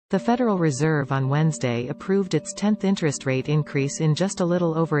The Federal Reserve on Wednesday approved its 10th interest rate increase in just a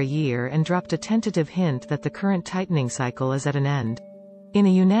little over a year and dropped a tentative hint that the current tightening cycle is at an end. In a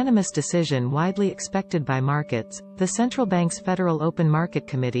unanimous decision widely expected by markets, the central bank's Federal Open Market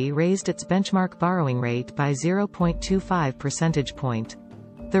Committee raised its benchmark borrowing rate by 0.25 percentage point.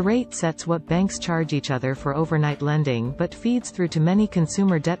 The rate sets what banks charge each other for overnight lending but feeds through to many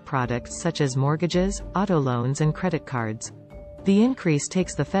consumer debt products such as mortgages, auto loans and credit cards. The increase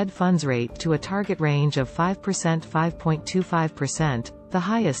takes the Fed funds rate to a target range of 5%–5.25%, the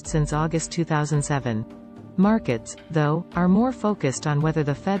highest since August 2007. Markets, though, are more focused on whether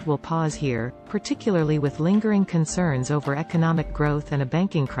the Fed will pause here, particularly with lingering concerns over economic growth and a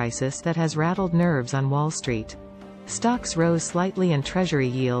banking crisis that has rattled nerves on Wall Street. Stocks rose slightly and Treasury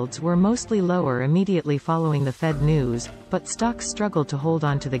yields were mostly lower immediately following the Fed news, but stocks struggled to hold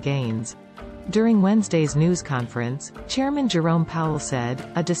on to the gains. During Wednesday's news conference, Chairman Jerome Powell said,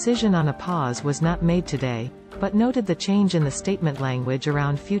 a decision on a pause was not made today, but noted the change in the statement language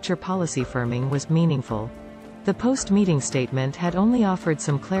around future policy firming was meaningful. The post-meeting statement had only offered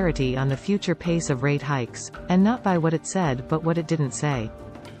some clarity on the future pace of rate hikes, and not by what it said but what it didn't say.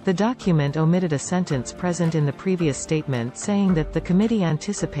 The document omitted a sentence present in the previous statement saying that the committee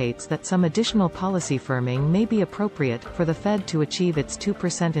anticipates that some additional policy firming may be appropriate for the Fed to achieve its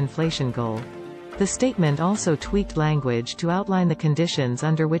 2% inflation goal. The statement also tweaked language to outline the conditions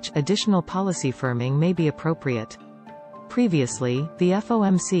under which additional policy firming may be appropriate. Previously, the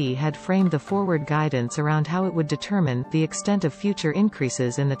FOMC had framed the forward guidance around how it would determine the extent of future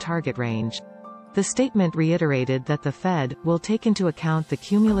increases in the target range. The statement reiterated that the Fed will take into account the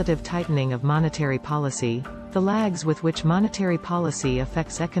cumulative tightening of monetary policy, the lags with which monetary policy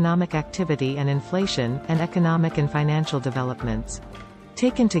affects economic activity and inflation, and economic and financial developments.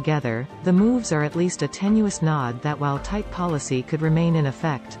 Taken together, the moves are at least a tenuous nod that while tight policy could remain in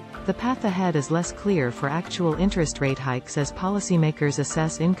effect, the path ahead is less clear for actual interest rate hikes as policymakers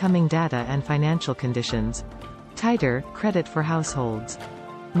assess incoming data and financial conditions. Tighter credit for households.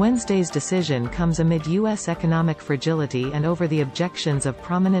 Wednesday's decision comes amid U.S. economic fragility and over the objections of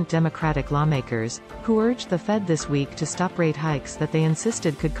prominent Democratic lawmakers, who urged the Fed this week to stop rate hikes that they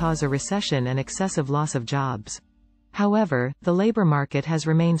insisted could cause a recession and excessive loss of jobs. However, the labor market has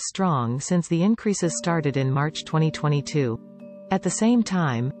remained strong since the increases started in March 2022. At the same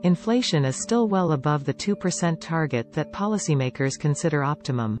time, inflation is still well above the 2% target that policymakers consider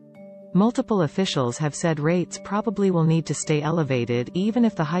optimum. Multiple officials have said rates probably will need to stay elevated even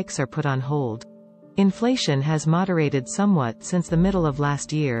if the hikes are put on hold. Inflation has moderated somewhat since the middle of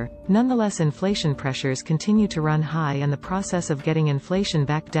last year, nonetheless inflation pressures continue to run high and the process of getting inflation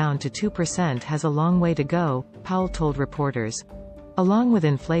back down to 2% has a long way to go, Powell told reporters. Along with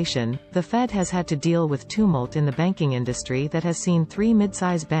inflation, the Fed has had to deal with tumult in the banking industry that has seen 3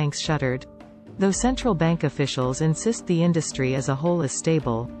 mid-size banks shuttered. Though central bank officials insist the industry as a whole is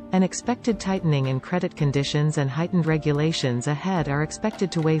stable, an expected tightening in credit conditions and heightened regulations ahead are expected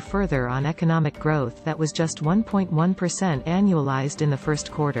to weigh further on economic growth that was just 1.1% annualized in the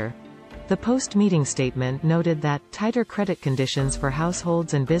first quarter. The post-meeting statement noted that tighter credit conditions for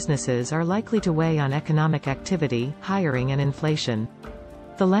households and businesses are likely to weigh on economic activity, hiring and inflation.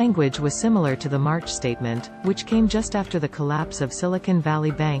 The language was similar to the March statement, which came just after the collapse of Silicon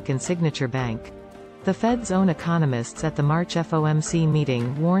Valley Bank and Signature Bank. The Fed's own economists at the March FOMC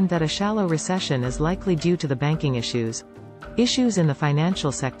meeting warned that a shallow recession is likely due to the banking issues. Issues in the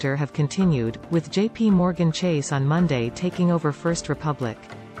financial sector have continued, with J.P. Morgan Chase on Monday taking over First Republic.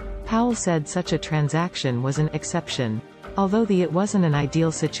 Powell said such a transaction was an exception. Although it wasn't an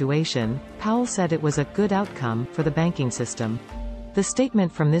ideal situation, Powell said it was a good outcome for the banking system. The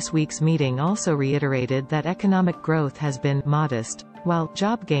statement from this week's meeting also reiterated that economic growth has been modest, while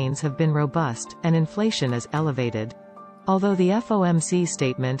job gains have been robust, and inflation is elevated. Although the FOMC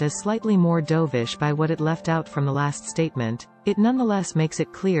statement is slightly more dovish by what it left out from the last statement, it nonetheless makes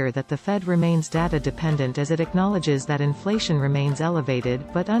it clear that the Fed remains data-dependent as it acknowledges that inflation remains elevated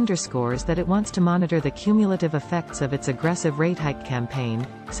but underscores that it wants to monitor the cumulative effects of its aggressive rate hike campaign,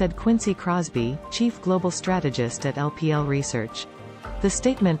 said Quincy Crosby, chief global strategist at LPL Research. The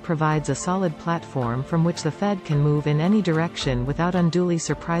statement provides a solid platform from which the Fed can move in any direction without unduly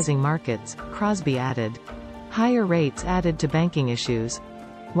surprising markets, Crosby added. Higher rates added to banking issues.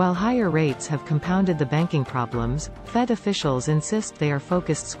 While higher rates have compounded the banking problems, Fed officials insist they are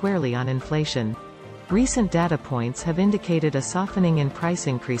focused squarely on inflation. Recent data points have indicated a softening in price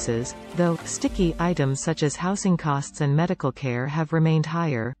increases, though sticky items such as housing costs and medical care have remained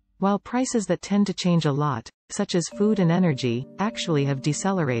higher, while prices that tend to change a lot, such as food and energy, actually have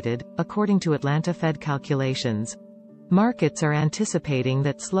decelerated, according to Atlanta Fed calculations. Markets are anticipating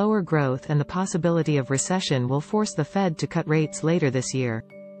that slower growth and the possibility of recession will force the Fed to cut rates later this year.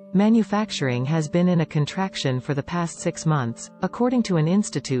 Manufacturing has been in a contraction for the past 6 months, according to an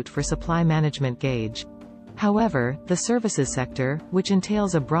Institute for Supply Management gauge. However, the services sector, which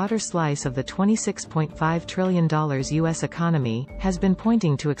entails a broader slice of the $26.5 trillion U.S. economy, has been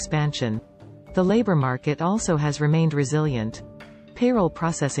pointing to expansion. The labor market also has remained resilient. Payroll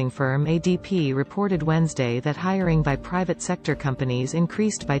processing firm ADP reported Wednesday that hiring by private sector companies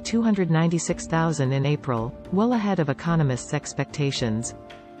increased by 296,000 in April, well ahead of economists' expectations.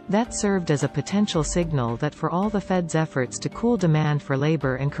 That served as a potential signal that for all the Fed's efforts to cool demand for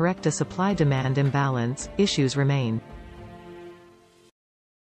labor and correct a supply-demand imbalance, issues remain.